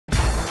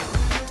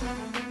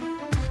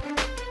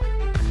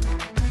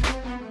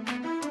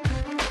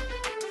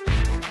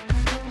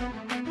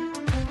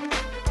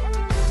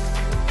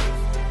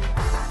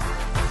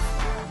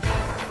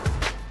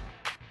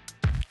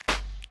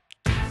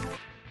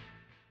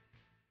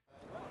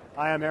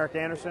Hi, I'm Erik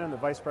Anderson. I'm the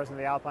Vice President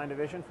of the Alpine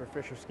Division for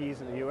Fischer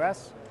Skis in the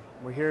US.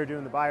 We're here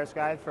doing the Buyer's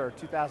Guide for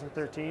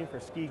 2013 for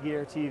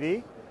SkiGearTV.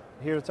 We're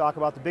here to talk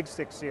about the Big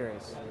Stix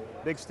series.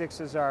 Big Stix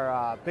is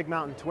our Big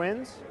Mountain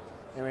twins,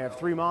 and we have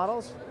 3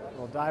 models.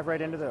 We'll dive right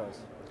into those.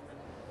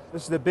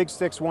 This is the Big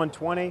Stix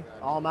 120,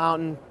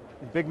 all-mountain,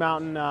 big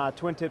mountain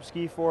twin-tip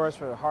ski for us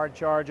for the hard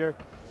charger.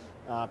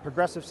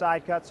 Progressive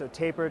side cut, so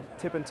tapered,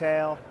 tip and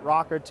tail,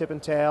 rockered, tip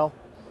and tail.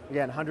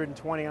 Again,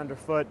 120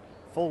 underfoot,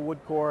 full wood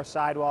core,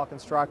 sidewall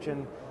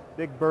construction,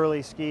 big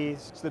burly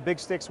skis. It's the Big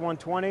Stix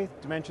 120.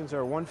 Dimensions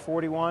are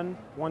 141,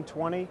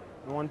 120, and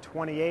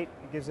 128.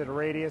 It gives it a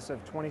radius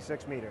of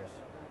 26 meters.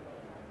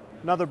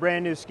 Another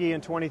brand new ski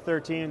in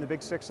 2013 in the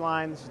Big Stix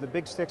line. This is the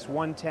Big Stix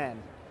 110.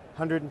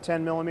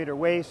 110 millimeter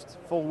waist,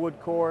 full wood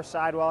core,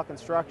 sidewall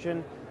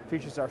construction.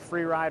 Features our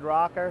Freeride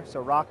Rocker,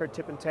 so rocker,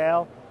 tip and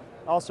tail.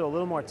 Also a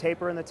little more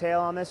taper in the tail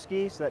on this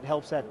ski, so that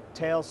helps that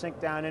tail sink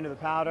down into the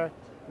powder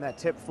and that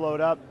tip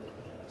float up.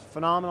 It's a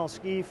phenomenal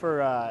ski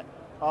for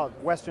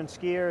Western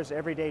skiers,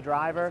 everyday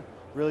driver.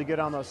 Really good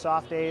on those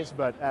soft days,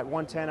 but at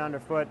 110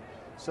 underfoot,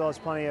 still has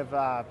plenty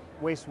of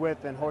waist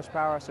width and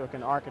horsepower, so it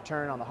can arc a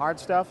turn on the hard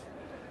stuff.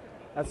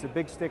 That's the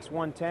Big Stix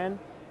 110.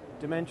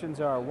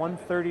 Dimensions are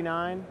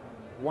 139,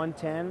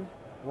 110,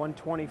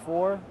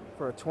 124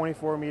 for a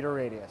 24-meter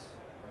radius.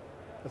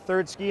 The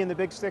third ski in the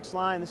Big Stix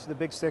line, this is the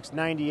Big Stix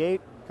 98.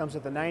 Comes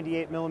with a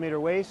 98 millimeter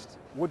waist,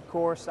 wood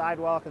core,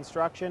 sidewall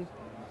construction,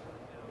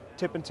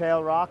 tip and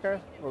tail rocker,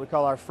 what we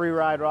call our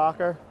Freeride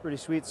Rocker. Pretty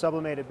sweet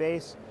sublimated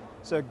base.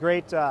 It's a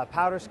great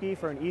powder ski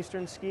for an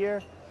eastern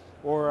skier,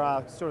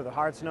 or sort of the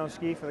hard snow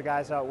ski for the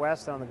guys out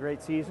west on the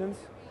great seasons.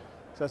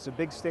 So that's the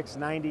Big Stix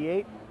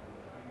 98,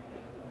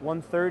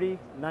 130,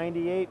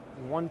 98,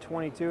 and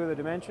 122 are the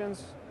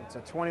dimensions. It's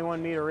a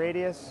 21-meter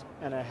radius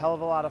and a hell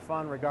of a lot of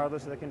fun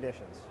regardless of the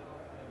conditions.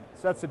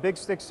 So that's the Big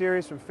Stix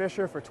series from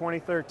Fischer for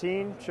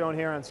 2013, shown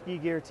here on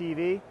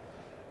SkiGearTV.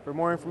 For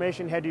more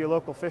information, head to your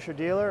local Fischer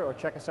dealer or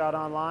check us out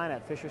online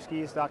at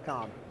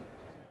fischerskis.com.